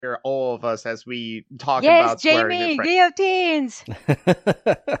all of us as we talk Yes, about swearing in Jamie, French. guillotines.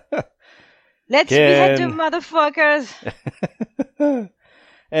 Let's behead the motherfuckers.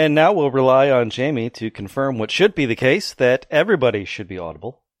 And now we'll rely on Jamie to confirm what should be the case, that everybody should be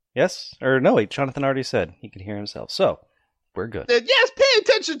audible. Yes? Or no, wait, Jonathan already said he can hear himself. So, we're good. Yes, pay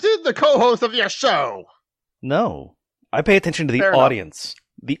attention to the co-host of your show. No. I pay attention to the Fair audience. Enough.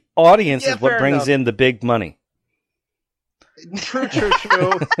 The audience is what fair brings enough. in the big money. True.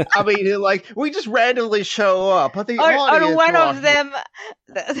 I mean, like, we just randomly show up, but the Or audience... one of them...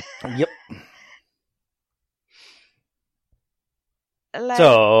 Yep. Like,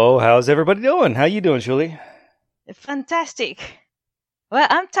 So, how's everybody doing? How you doing, Julie? fantastic. Well,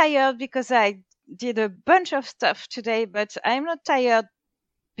 I'm tired because I did a bunch of stuff today, but I'm not tired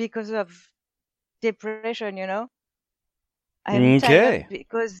because of depression, you know? I'm tired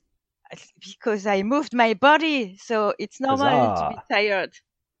because I moved my body, so it's normal to be tired.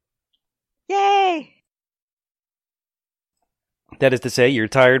 Yay! That is to say, you're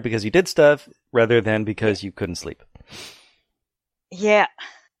tired because you did stuff, rather than because you couldn't sleep. Yeah.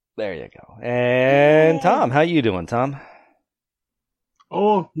 There you go. And Tom, how you doing, Tom?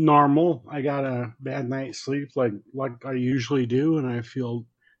 Oh, normal. I got a bad night's sleep like I usually do, and I feel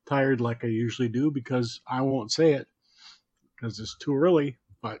tired like I usually do because I won't say it because it's too early.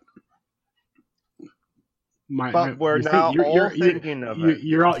 But we're now all thinking of it.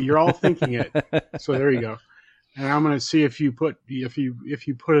 You're all thinking it. So there you go. And I'm gonna see if you put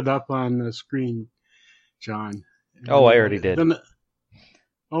it up on the screen, John. Oh, I already did.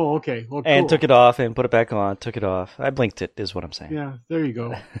 Oh, okay. Well, cool. And took it off and put it back on. Took it off. I blinked it, is what I'm saying. Yeah, there you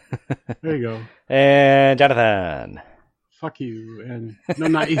go. There you go. And Jonathan. Fuck you. And no,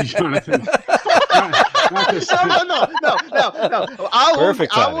 not you, Jonathan. not this. No.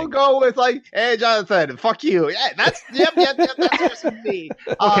 I will go with like, hey, Jonathan, fuck you. Yeah, that's just me.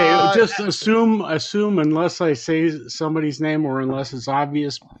 Okay, just assume unless I say somebody's name or unless it's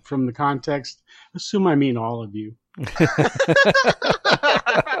obvious from the context, assume I mean all of you.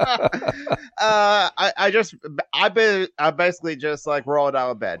 I basically just like rolled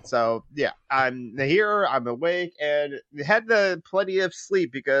out of bed. So yeah, I'm here, I'm awake, and had plenty of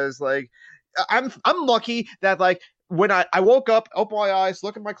sleep because like I'm lucky that like when I woke up, opened my eyes,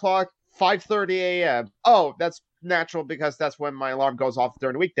 look at my clock, 5:30 a.m. Oh, that's natural because that's when my alarm goes off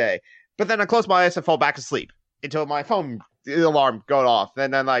during the weekday. But then I close my eyes and fall back asleep until my phone alarm got off,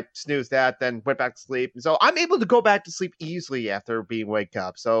 and then I snoozed that, then went back to sleep. So I'm able to go back to sleep easily after being wake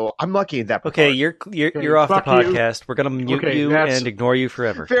up. So I'm lucky in that. Okay, you're off the podcast. We're gonna mute you and ignore you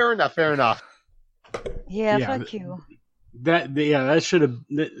forever. Fair enough. Yeah, fuck you. That should have,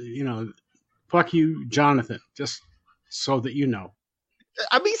 fuck you, Jonathan. Just so that you know.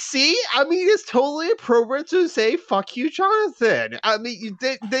 I mean, it's totally appropriate to say "fuck you, Jonathan." I mean,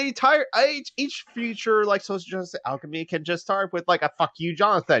 the entire each future like social justice alchemy can just start with like a "fuck you,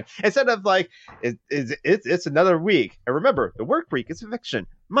 Jonathan" instead of like it's another week. And remember, the work week is a fiction.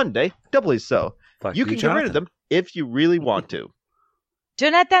 Monday, doubly so. Fuck you can get rid of them if you really want to.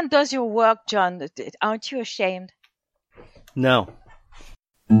 Jonathan does your work, John. Aren't you ashamed? No.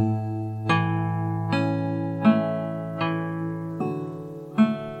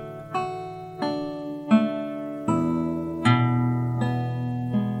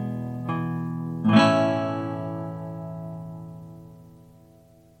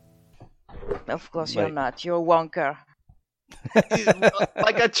 Of course you're not. You're a wonker.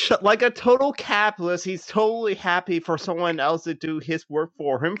 like a total capitalist, he's totally happy for someone else to do his work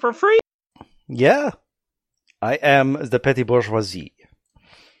for him for free. Yeah. I am the petty bourgeoisie.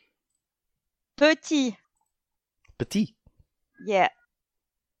 Petit. You Yeah.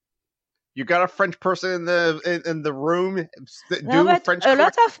 got a French person in the room. No, but French a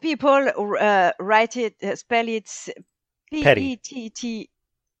lot of people write it, spell it P-E-T-T-Y.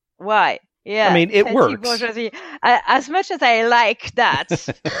 Yeah, I mean, it works. Bourgeoisie. As much as I like that, it's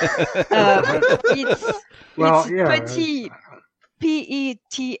petit,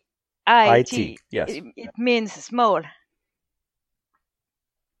 P-E-T-I-T. Yes. It means small.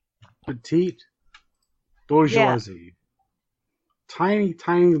 Petite bourgeoisie. Yeah. Tiny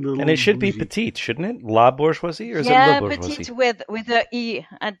little. And it should be petite, shouldn't it? La bourgeoisie, or is it la bourgeoisie? Petite with the E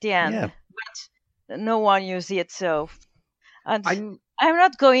at the end. Yeah. But no one uses it, so. And I'm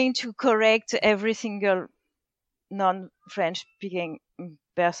not going to correct every single non-French speaking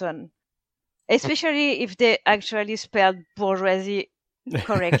person, especially if they actually spelled bourgeoisie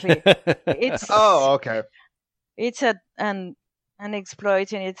correctly. It's okay. It's an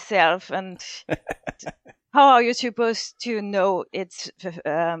exploit in itself, and how are you supposed to know it's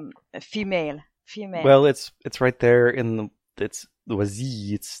female? Well, it's right there it's Was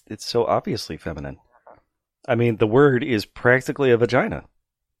it's so obviously feminine. I mean, the word is practically a vagina.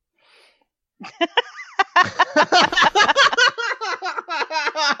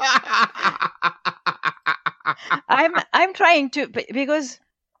 I'm trying to, because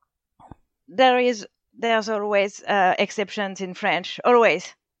there's always exceptions in French,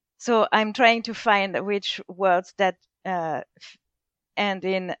 always. So I'm trying to find which words that end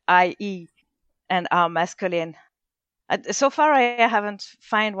in IE and are masculine. So far, I haven't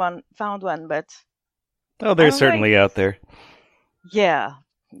found one, but Oh, they're I'm certainly out there. yeah.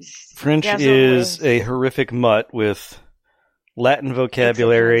 French There's is always- a horrific mutt with Latin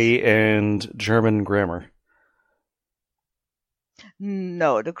vocabulary and German grammar.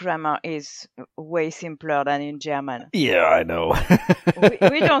 No, the grammar is way simpler than in German. Yeah, I know.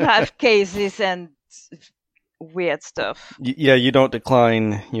 We don't have cases and weird stuff. Yeah, you don't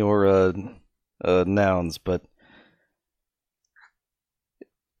decline your nouns, but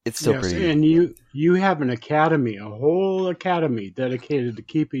it's still Yes, pretty. and you have an academy, a whole academy dedicated to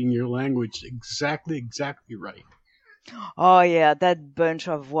keeping your language exactly right. Oh yeah, that bunch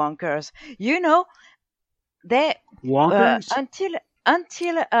of wonkers. You know, they Wonkers? until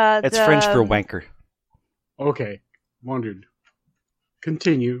It's French for wanker. Okay, wondered.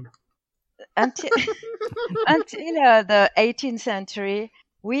 Continue. until the 18th century,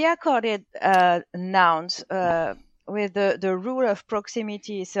 we accorded nouns with the rule of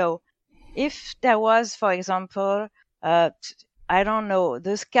proximity. So, if there was, for example, I don't know,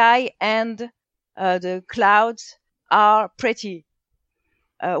 the sky and the clouds are pretty.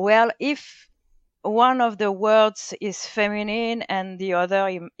 Well, if one of the words is feminine and the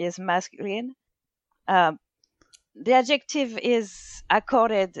other is masculine, the adjective is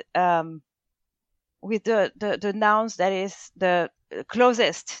accorded with the nouns that is the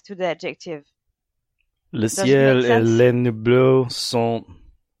closest to the adjective. Le Does it ciel make et sense? les nuages sont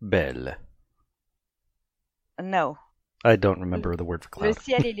belles. No. I don't remember the word for Le cloud.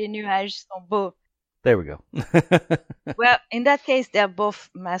 ciel et les nuages sont beaux. There we go. Well, in that case, they're both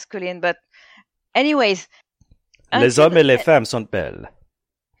masculine, but anyways. Les hommes et les femmes sont belles.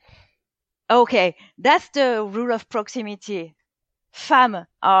 Okay, that's the rule of proximity. Femmes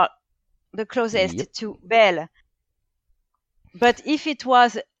are the closest Yep. to belle. But if it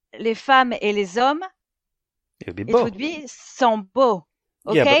was les femmes et les hommes, It would be it beau. would be sont beaux.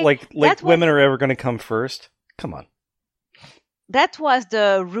 Okay? Yeah, but like That women are ever going to come first? Come on. That was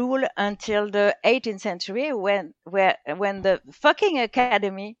the rule until the 18th century when the fucking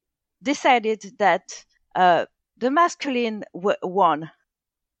academy decided that the masculine won.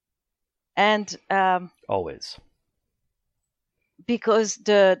 And Always. because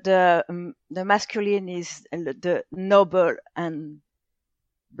the masculine is the noble and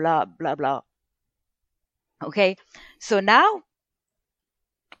blah blah blah. Okay, so now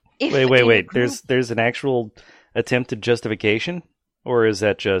if in a Wait. group- There's an actual attempted justification, or is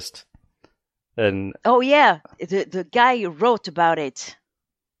that just an? oh yeah, the guy wrote about it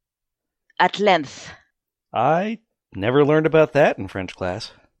at length. I never learned about that in French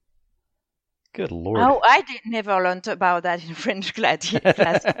class. Good lord. Oh, I never learned about that in French class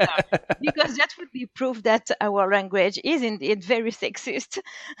either, because that would be proof that our language is indeed very sexist.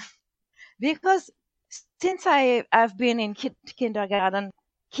 Because since I've been in kindergarten,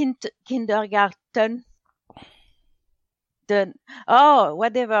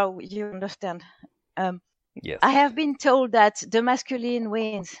 whatever you understand. Yes. I have been told that the masculine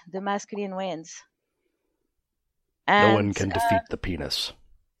wins. The masculine wins. And No one can defeat the penis.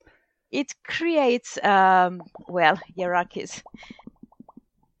 it creates hierarchies.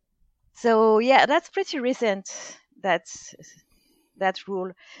 So yeah, that's pretty recent. That's that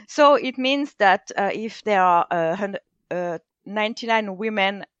rule. So it means that if there are 99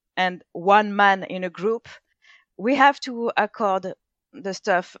 women and one man in a group, we have to accord the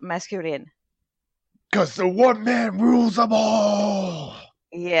stuff masculine. Because the one man rules them all.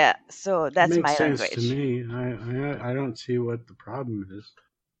 Yeah, so that's Makes my sense language. to me. I don't see what the problem is.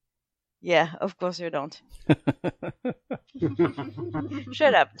 Yeah, of course you don't.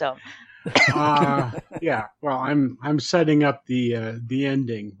 Shut up, Tom. Yeah. Well, I'm setting up the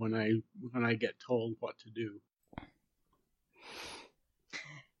ending when I get told what to do.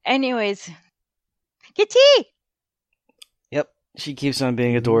 Anyways, Kitty! Yep. She keeps on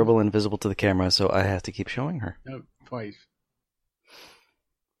being adorable and visible to the camera, so I have to keep showing her. Oh, twice.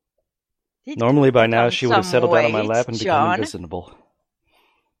 Did Normally you by put now on she would have some settled down on my weight, lap and become John? invisible.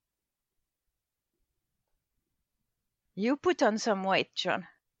 You put on some weight, John.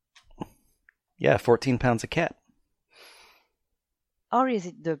 Yeah, 14 pounds of cat. Or is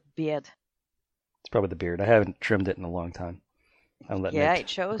it the beard? It's probably the beard. I haven't trimmed it in a long time. I'm letting Yeah, it it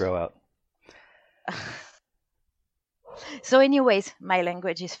shows. grow out. So, anyways, my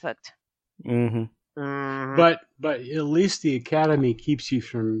language is fucked. Mm-hmm. But at least the Academy keeps you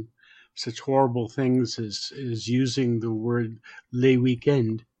from such horrible things as using the word "les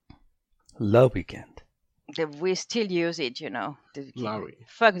weekend." Le weekend. We still use it, you know. Lowy.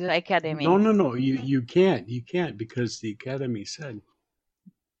 Fuck the Academy. No. You can't. You can't because the Academy said.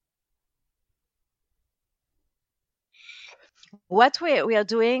 What we are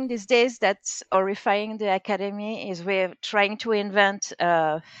doing these days that's horrifying the Academy is we're trying to invent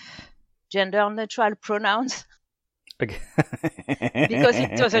gender neutral pronouns because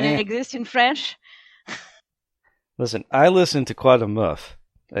it doesn't exist in French. Listen, I listen to Quantum Muff,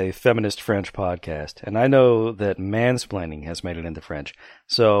 a feminist French podcast, and I know that mansplaining has made it into French,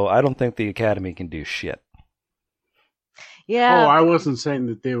 so I don't think the Academy can do shit. Yeah. Oh, I wasn't saying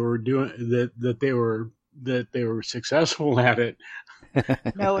that they were doing that they were successful at it.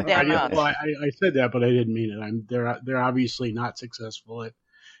 No, they're not. Well, I said that, but I didn't mean it. They're obviously not successful at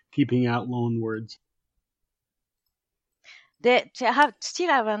keeping out loan words. They still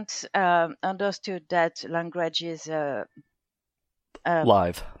haven't understood that language is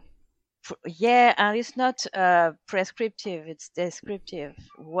Live. yeah, and it's not prescriptive; it's descriptive.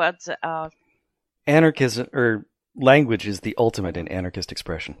 Words are Anarchism, or language, is the ultimate in anarchist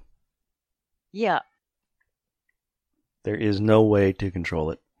expression. yeah. There is no way to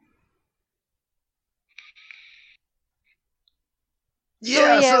control it.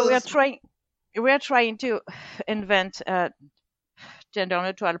 So we're trying to invent gender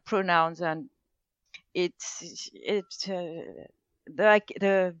neutral pronouns, and the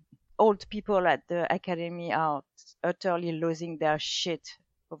old people at the Academy are utterly losing their shit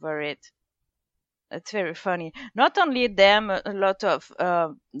over it. It's very funny. Not only them, a lot of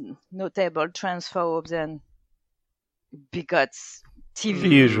notable transphobes and bigots, TV The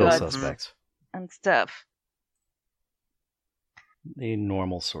usual bigots suspects. and stuff. The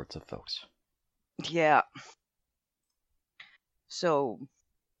normal sorts of folks. Yeah. So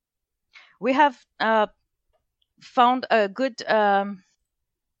we have found a good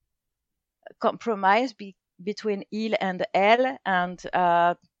compromise between il and el, and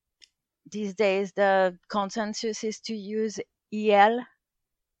these days the consensus is to use el,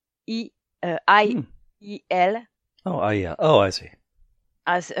 I-E-L Oh, yeah. Oh, I see.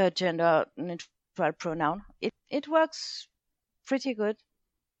 as a gender neutral pronoun. It works pretty good.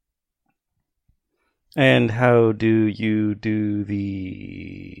 And how do you do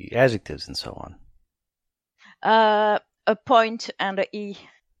the adjectives and so on? A point and a e.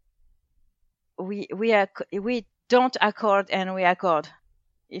 We don't accord and we accord,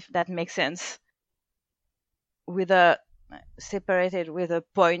 if that makes sense. With a separated with a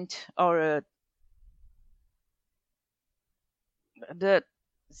point or the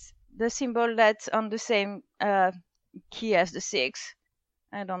symbol that's on the same key as the 6.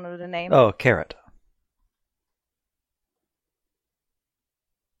 I don't know the name. Oh, caret.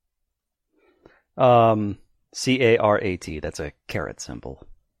 C-A-R-A-T. That's a caret symbol.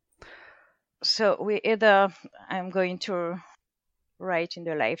 So I'm going to write in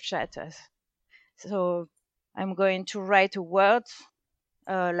the live chat. So I'm going to write a word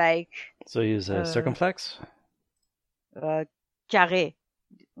like. So use a circumflex? Carré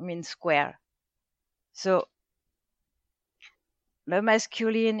means square. So the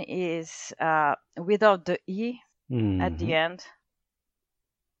masculine is without the E at the end.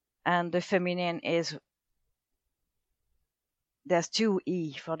 And the feminine is, there's 2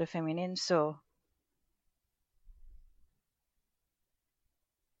 E for the feminine, so.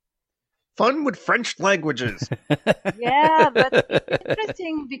 Fun with French languages. Yeah, but it's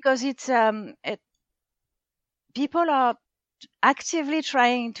interesting because it's people are actively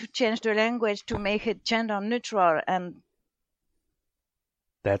trying to change the language to make it gender neutral, and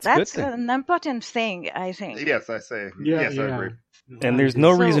that's a good thing. an important thing, I think. Yes, I say. Yeah, yes, I agree. And there's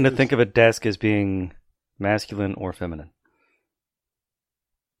no reason to think of a desk as being masculine or feminine.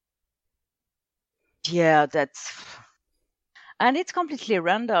 Yeah, and it's completely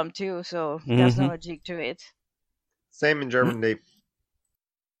random too, so there's no logic to it. Same in Germany.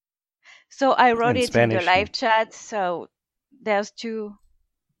 So I wrote And it Spanish in the live chat, so there's 2.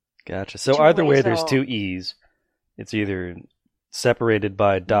 Gotcha. So 2 either way, ways there's of- 2 E's. It's either separated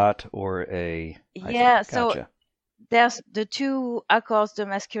by a dot or a hyphen. Yeah, so Gotcha. there's the 2 accords, the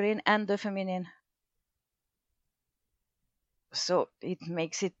masculine and the feminine. So it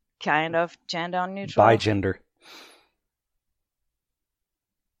makes it kind of gender neutral. Bigender.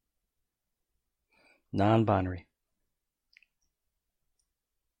 Non-binary.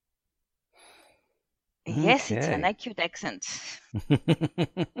 Yes, it's an Okay. acute accent.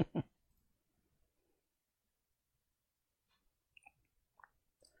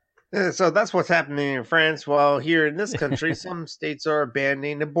 So that's what's happening in France. While here in this country, some states are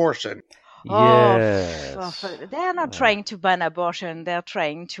banning abortion. Yes. They're not trying to ban abortion. They're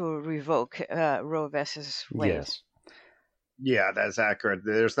trying to revoke Roe versus Wade. Yes. Yeah, that's accurate.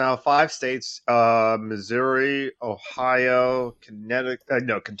 There's now 5 states: Missouri, Ohio,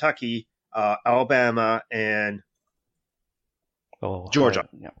 Kentucky, Alabama, and Oh, Georgia.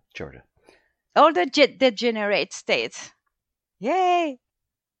 Yeah, Georgia. All the degenerate states. Yay!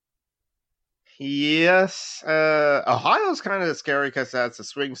 Yes, Ohio's kind of scary because that's a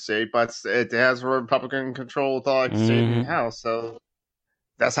swing state, but it has a Republican-controlled state in the House, so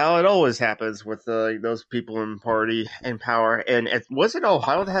that's how it always happens with those people in party in power. And was it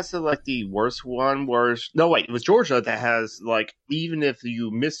Ohio that has the worst one? No, wait, it was Georgia that has even if you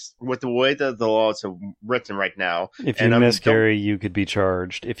miss with the way that the laws are written right now. If you miscarry, you could be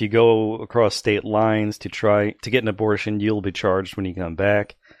charged. If you go across state lines to try to get an abortion, you'll be charged when you come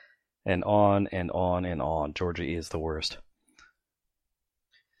back. And on and on and on. Georgia is the worst.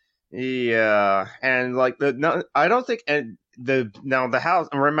 Yeah, and I don't think the House.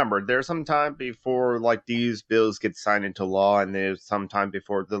 And remember, there's some time before these bills get signed into law, and there's some time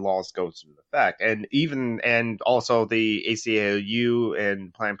before the laws go into effect. And also the ACLU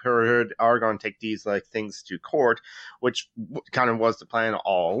and Planned Parenthood are going to take these things to court, which kind of was the plan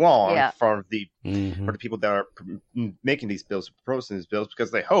all along for the people that are making these bills, proposing these bills,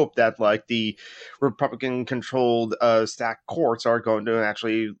 because they hope that the Republican-controlled stacked courts are going to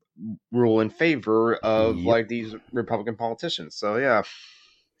actually rule in favor of these Republican politicians. So yeah.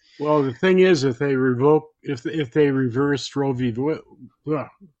 Well, the thing is, if they reverse Roe v. Wade,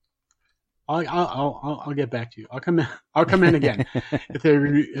 I'll get back to you. I'll come in again. If they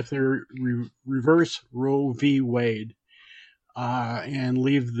reverse Roe v. Wade and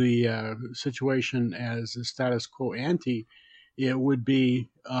leave the situation as a status quo ante, it would be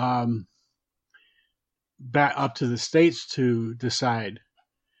back up to the states to decide.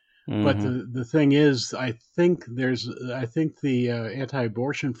 But the thing is, I think the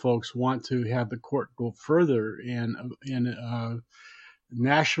anti-abortion folks want to have the court go further and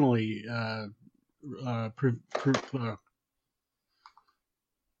nationally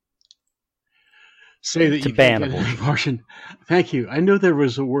say that you can get an abortion. Thank you. I knew there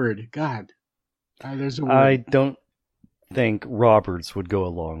was a word. God, there's a word. I don't think Roberts would go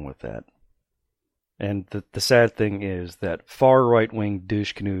along with that. And the sad thing is that far right-wing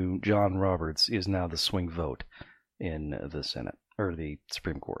douche canoe John Roberts is now the swing vote in the Senate or the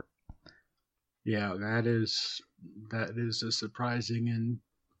Supreme Court. Yeah, that is a surprising and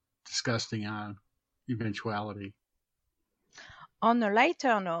disgusting eventuality. On a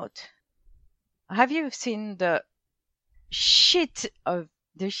lighter note, have you seen the shittest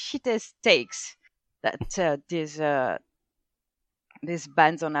takes that these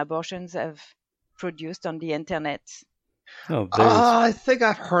bans on abortions have produced on the internet? Oh, I think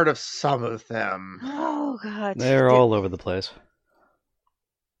I've heard of some of them. Oh God, they're all over the place.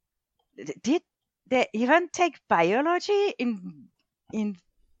 Did they even take biology in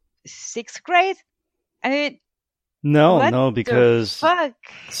 6th grade? I mean, no, because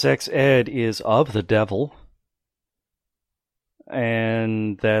sex ed is of the devil,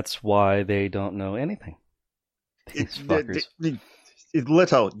 and that's why they don't know anything. These fuckers.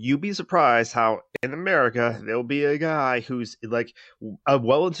 Lito, you'd be surprised how in America there'll be a guy who's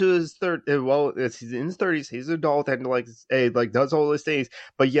well into his he's in his 30s, he's an adult and does all these things,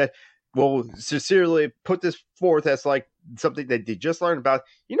 but yet will sincerely put this forth as something that they just learned about.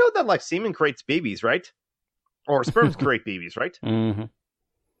 You know that semen creates babies, right? Or sperms create babies, right? Mm-hmm.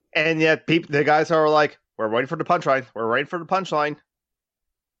 And yet the guys are we're waiting for the punchline. We're waiting for the punchline.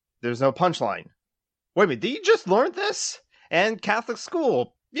 There's no punchline. Wait a minute, did you just learn this? And Catholic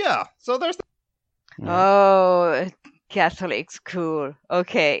school. Yeah, so there's... Oh, Catholic school.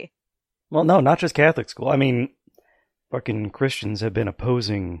 Okay. Well, no, not just Catholic school. I mean, fucking Christians have been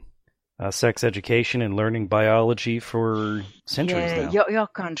opposing sex education and learning biology for centuries now. Your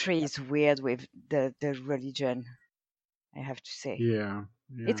country is weird with the religion, I have to say. Yeah.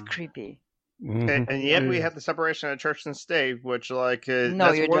 It's creepy. Mm-hmm. And yet we have the separation of church and state, which no,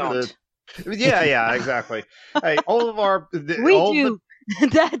 that's you don't. Yeah, exactly. Hey, all of our we do.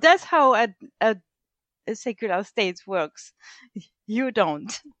 That's how a secular state works. You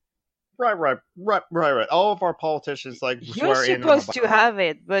don't. Right. All of our politicians you're supposed to have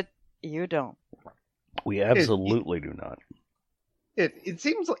it, but you don't. We absolutely do not. It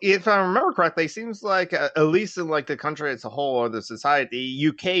seems, if I remember correctly, it seems like at least in like the country as a whole or the society,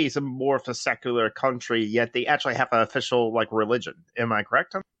 UK is a more of a secular country, yet they actually have an official like religion. Am I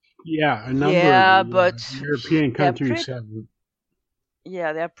correct? Tom? Yeah, a number Yeah, of but European they're countries pretty. have.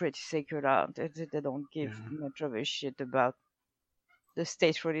 Yeah, they're pretty secular. They don't give Yeah. much of a shit about the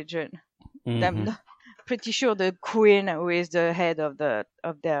state religion. Mhm. I'm pretty sure the queen, who is the head of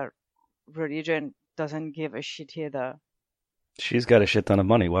their religion, doesn't give a shit either. She's got a shit ton of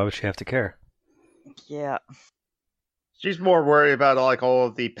money. Why would she have to care? Yeah. She's more worried about like all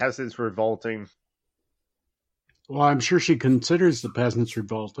of the peasants revolting. Well, I'm sure she considers the peasants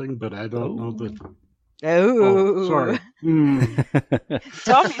revolting, but I don't know that. Oh, Oh, sorry.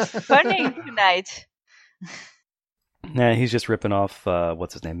 Tom is funny tonight. Nah, he's just ripping off,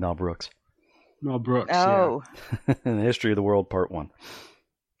 what's his name, Mel Brooks. Mel Brooks. Oh, The History of the World, Part 1.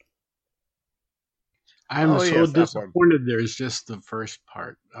 I'm Oh, so yes, that one. disappointed. There's just the first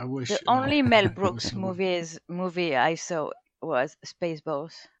part. I wish. the only Mel Brooks was- movie I saw was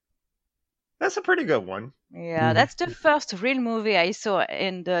Spaceballs. That's a pretty good one. Yeah, Mhm. that's the first real movie I saw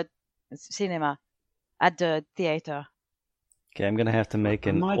in the cinema, at the theater. Okay, I'm going to have to make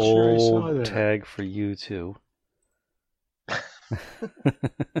I'm an not sure I saw old that. tag for you, too.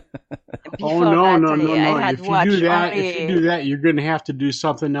 Before no! that, I had If you watched do that, only... if you do that, you're going to have to do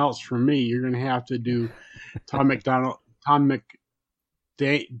something else for me. You're going to have to do Tom McDancient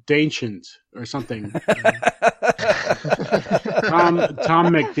or something. Tom What the fuck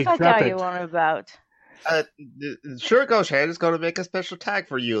are McDecrepit. you on about? Sure, Ghost Hand is going to make a special tag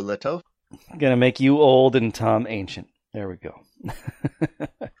for you, Lito. Gonna make you old and Tom ancient. There we go.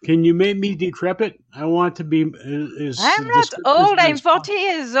 Can you make me decrepit? I want to be. I'm not old. I'm 40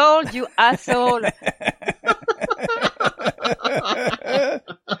 years old, you asshole.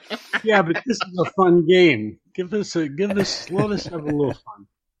 Yeah, but this is a fun game. Let us have a little fun.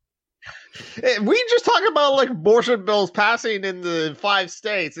 We just talk about like abortion bills passing in the 5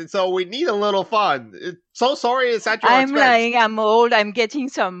 states, and so we need a little fun. So sorry, it's at your I'm expense. lying. I'm old. I'm getting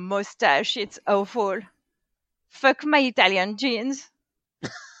some mustache. It's awful. Fuck my Italian jeans.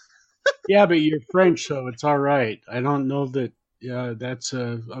 Yeah, but you're French, so it's all right. I don't know that that's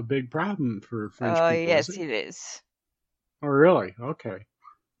a big problem for French Oh, people. yes, Is it? it is. Oh, really? Okay.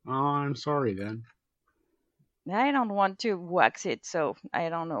 Oh, I'm sorry then. I don't want to wax it, so I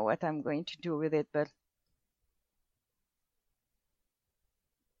don't know what I'm going to do with it, but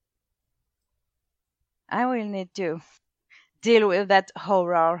I will need to deal with that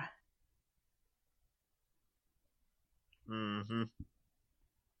horror. Mm-hmm.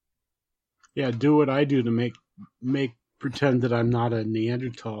 Yeah, do what I do to make pretend that I'm not a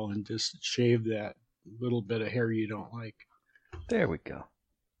Neanderthal and just shave that little bit of hair you don't like. There we go.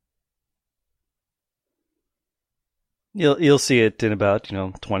 You'll see it in about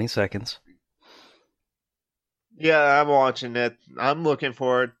 20 seconds. Yeah, I'm watching it. I'm looking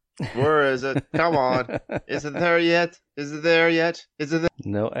for it. Where is it? Come on. Is it there yet? Is it there yet? Is it there?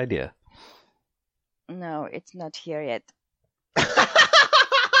 No idea. No, it's not here yet.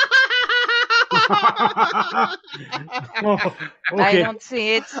 Oh, I okay, don't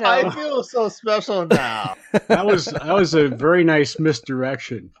see it, so I feel so special now. that was a very nice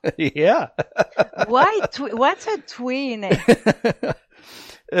misdirection. Yeah. why? What's a tween? A Somewhere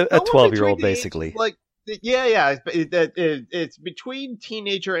 12-year-old, between the ages, basically. like, yeah. It's between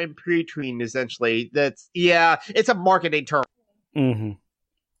teenager and preteen, essentially. It's a marketing term. Mm-hmm.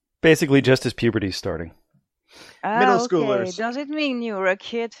 Basically, just as puberty's starting. Middle Okay. schoolers. Does it mean you're a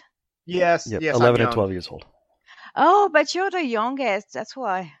kid? Yes, Yep, yes. 11 I'm and 12 years old. Oh, but you're the youngest. That's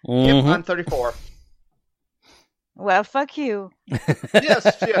why. Yep, Mhm. I'm 34. Well, fuck you.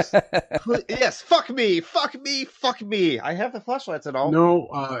 Yes. Yes, fuck me. I have the flashlights and all. No,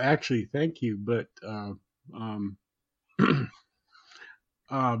 actually, thank you, but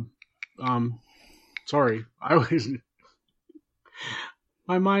sorry, I was.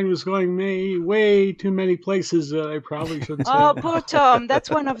 My mind was going way too many places that I probably shouldn't say. Oh, poor Tom. That's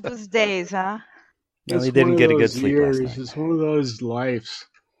one of those days, huh? Well, It's he didn't one of get a good those sleep years. last night. It's one of those lives.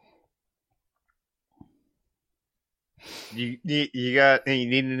 You need a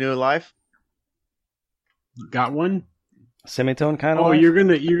new life? Got one? Semitone kind of Oh, life?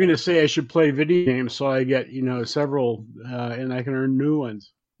 you're gonna say I should play video games so I get several and I can earn new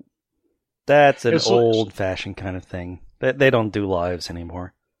ones. That's an It's like- old-fashioned kind of thing. They don't do lives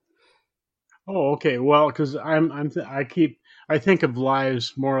anymore. Oh, okay. Well, because I think of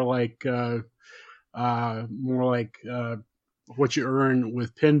lives more like what you earn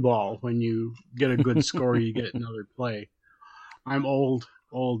with pinball. When you get a good score, you get another play. I'm old.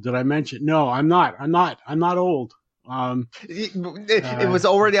 Did I mention? No, I'm not. I'm not old. It was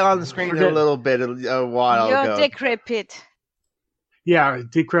already on the screen a little bit a while You're ago. decrepit. Yeah,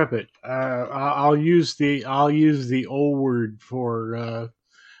 decrepit. I'll use the old word for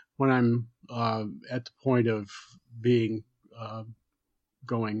when I'm at the point of being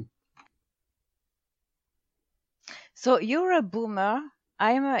going. So you're a boomer.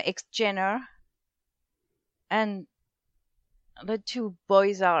 I'm a ex-gener. And the two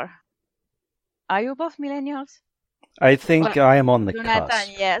boys are you both millennials? I think I am on the Jonathan,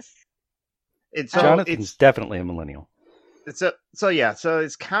 cusp. yes. Jonathan's definitely a millennial. So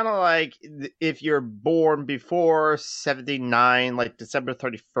it's kind of like if you're born before 79, like December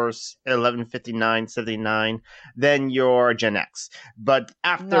 31st, 11/59/79, then you're Gen X. But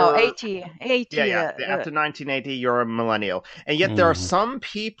after 80. After 1980, you're a millennial. And yet there are some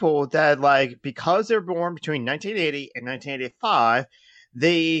people that, like, because they're born between 1980 and 1985,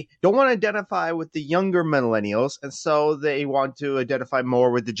 they don't want to identify with the younger millennials, and so they want to identify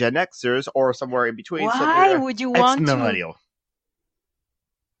more with the Gen Xers or somewhere in between. Why would you want millennial?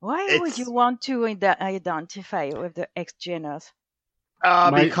 Why would you want to identify with the ex-geners?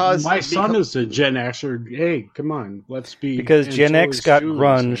 Because my son is a Gen Xer. Hey, come on, let's be. Because Gen X got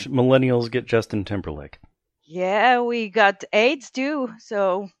grunge, millennials get Justin Timberlake. Yeah, we got AIDS too,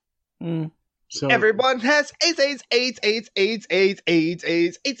 so... So everyone has AIDS.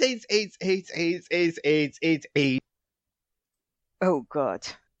 Oh God!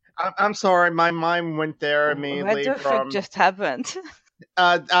 I'm sorry, my mind went there immediately. What the fuck just happened?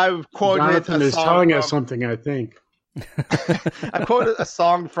 I quoted Jonathan is telling us something, I think. I quoted a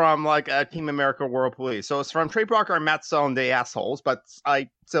song from like Team America World Police. So it's from Trey Parker and Matt Stone, The Assholes, but I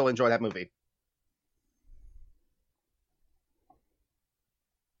still enjoy that movie.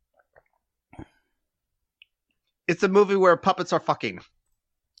 It's a movie where puppets are fucking.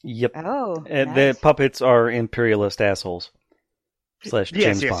 Yep. Oh, and nice. the puppets are imperialist assholes. /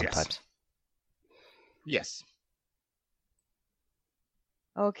 James Bond types. Yes.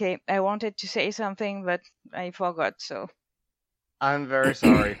 Okay, I wanted to say something, but I forgot, so... I'm very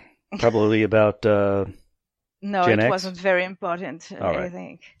sorry. Probably about No, Gen it X? wasn't very important, All I right.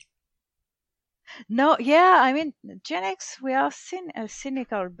 think. No, yeah, I mean, Gen X, we are a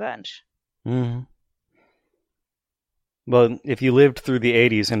cynical bunch. Mm-hmm. Well, if you lived through the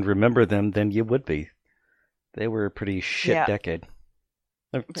 80s and remember them, then you would be. They were a pretty shit decade.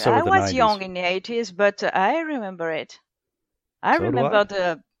 So I were the was 90s. young in the 80s, but I remember it. I So do remember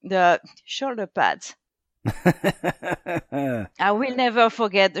the shoulder pads. I will never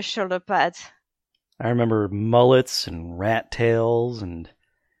forget the shoulder pads. I remember mullets and rat tails and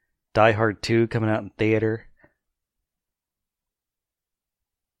Die Hard 2 coming out in theater.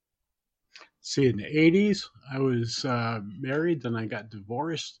 See, in the 80s, I was married, then I got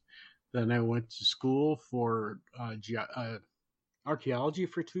divorced, then I went to school for archaeology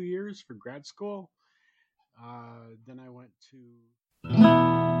for 2 years for grad school. Then I went to...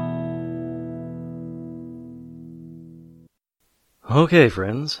 Okay,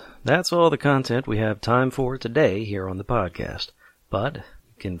 friends, that's all the content we have time for today here on the podcast. But you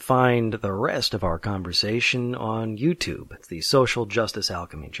can find the rest of our conversation on YouTube. It's the Social Justice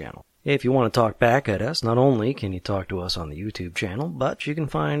Alchemy channel. If you want to talk back at us, not only can you talk to us on the YouTube channel, but you can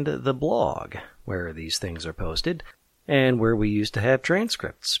find the blog where these things are posted and where we used to have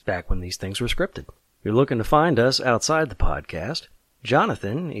transcripts back when these things were scripted. If you're looking to find us outside the podcast,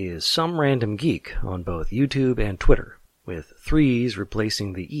 Jonathan is Some Random Geek on both YouTube and Twitter, with 3's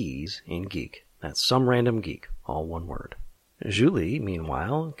replacing the E's in geek. That's Some Random Geek, all one word. Julie,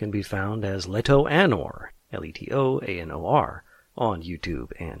 meanwhile, can be found as Leto Anor, Letoanor, on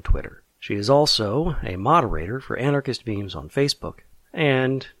YouTube and Twitter. She is also a moderator for Anarchist Beams on Facebook,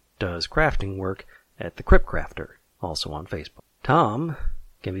 and does crafting work at The Crypt Crafter, also on Facebook. Tom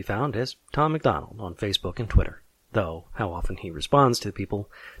can be found as Tom McDonald on Facebook and Twitter, though how often he responds to people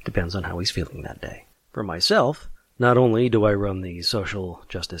depends on how he's feeling that day. For myself, not only do I run the Social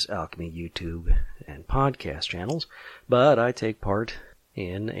Justice Alchemy YouTube and podcast channels, but I take part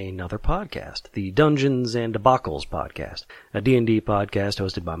in another podcast, the Dungeons and Debacles podcast, a D&D podcast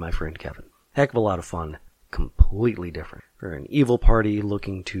hosted by my friend Kevin. Heck of a lot of fun, completely different. For an evil party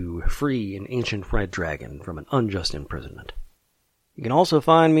looking to free an ancient red dragon from an unjust imprisonment. You can also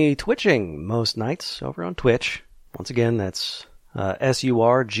find me twitching most nights over on Twitch. Once again, that's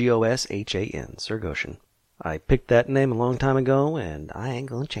Surgoshan, Surgoshan. I picked that name a long time ago, and I ain't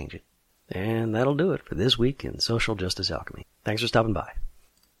gonna change it. And that'll do it for this week in Social Justice Alchemy. Thanks for stopping by.